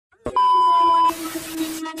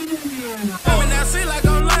I'm in that shit like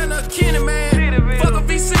I'm lying a Kenny, man. Fuck a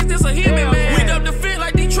V6, this a hit me, man. We up the fit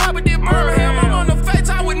like Detroit, but did Birmingham. I'm on the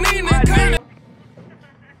FaceTime with Nina and Kanye.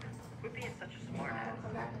 Quit being such a smart ass.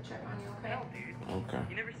 Come back and check on you, okay? Hell, dude. Okay.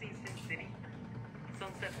 You never seen Sin City?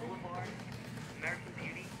 Sunset Boulevard? American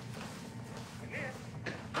Beauty? And this,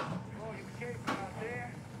 oh, you can out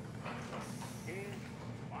there, is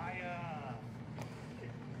fire.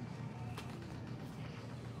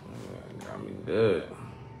 Got me good.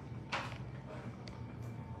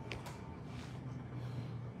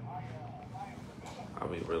 I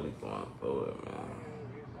be really going through it, man.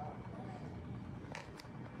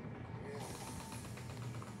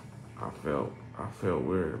 I felt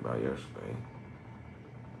weird about yesterday.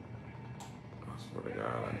 I swear to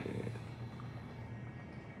God I did.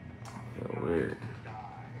 I felt weird.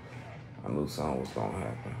 I knew something was gonna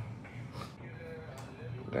happen.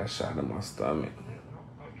 Got shot in my stomach.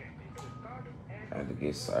 Had to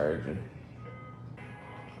get surgery.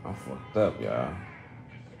 I'm fucked up, y'all.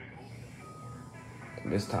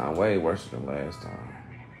 This time way worse than last time.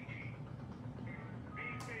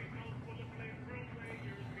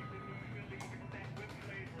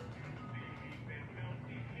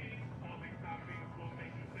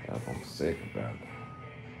 I'm sick about it.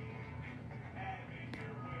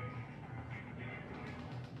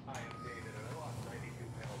 I am David, and I lost 92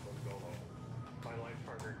 pounds on Golo. My life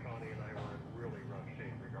partner Connie and I were in really rough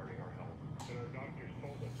shape regarding our health. But our doctors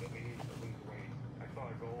told us that we needed to lose weight. I saw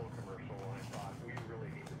a Golo commercial and I thought, we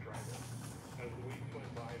really need to try this. As the weeks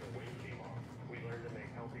went by, the weight came off. We learned to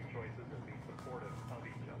make healthy choices and be supportive of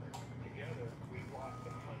each other. Together, we've lost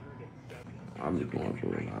 107. I'm just going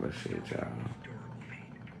through a lot of shit, y'all.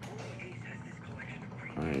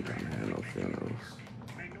 I ain't trying to have no funerals.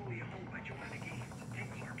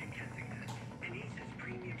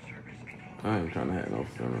 I ain't trying to have no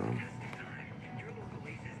funeral.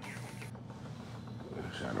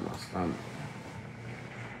 I shot in my stomach.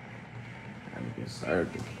 Had to get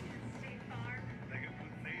surgery.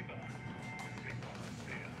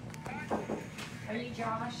 Are you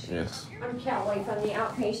Josh? Yes. I'm Kelly from the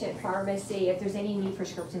outpatient pharmacy. If there's any new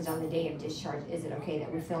prescriptions on the day of discharge, is it okay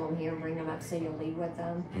that we fill them here and bring them up so you'll leave with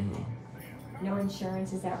them? Mm-hmm. No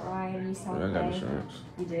insurance, is that right? Are you Yeah, I got self-pay? insurance.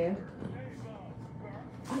 You do?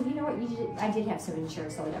 Oh, you know what? I did have some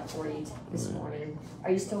insurance loaded up for you this morning.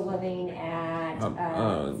 Are you still living at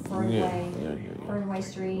Fernway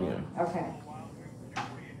Street? Yeah. Okay.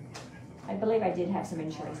 I believe I did have some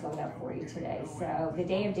insurance loaded up for you today. So the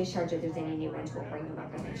day of discharge, if there's any new ones, we'll bring them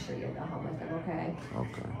up and make sure you'll go home with them, okay?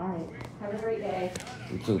 Okay. All right. Have a great day.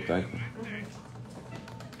 You too, thank you.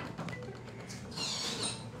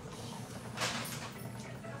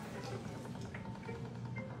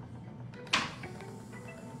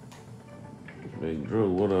 Big Drew,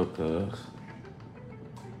 what up, cuz?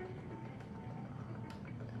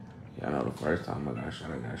 Yeah, I know the first time I got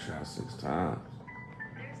shot 6 times.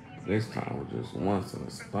 This time was just once in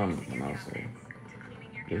the stomach, and I said,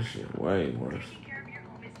 this shit way worse.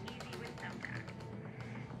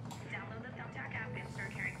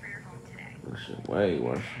 This shit way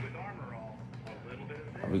worse.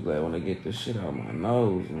 I'll be glad when they get this shit out of my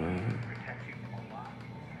nose, man.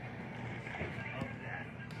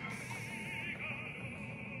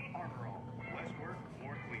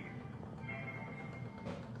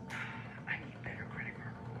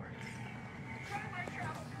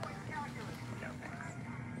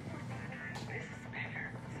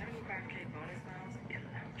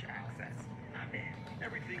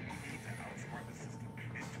 Everything you need to outsmart the system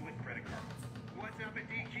is Twit credit card. What's up at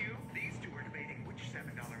DQ? These two are debating which $7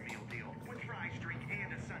 meal deal with fries, drink,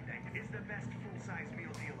 and a sundae is the best full-size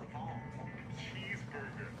meal deal of all.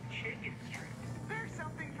 Cheeseburger, chicken strips. There's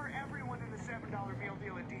something for everyone in the $7 meal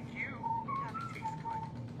deal at DQ. Happy tastes good.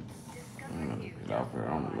 Get off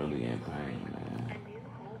here, I'm really in pain, man. A new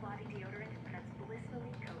whole body deodorant that's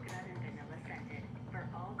blissfully coconut and vanilla scented for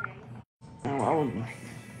all day. Man,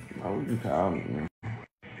 why would you call me, man?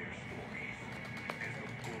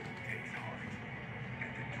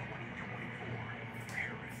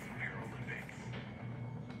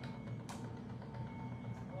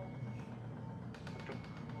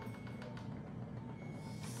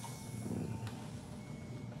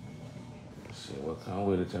 Shit, what come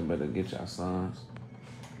with it? Y'all better get y'all sons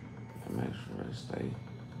and make sure they stay.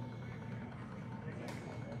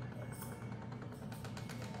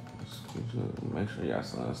 Make sure y'all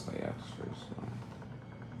sons stay out the streets, man.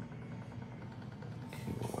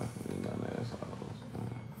 Keep away from these dumb assholes,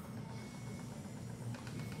 man.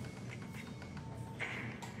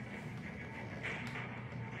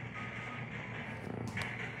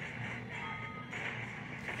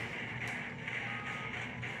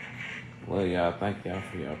 Well, y'all, thank y'all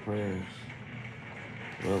for your prayers.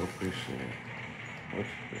 Well appreciate it. Much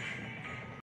appreciate it.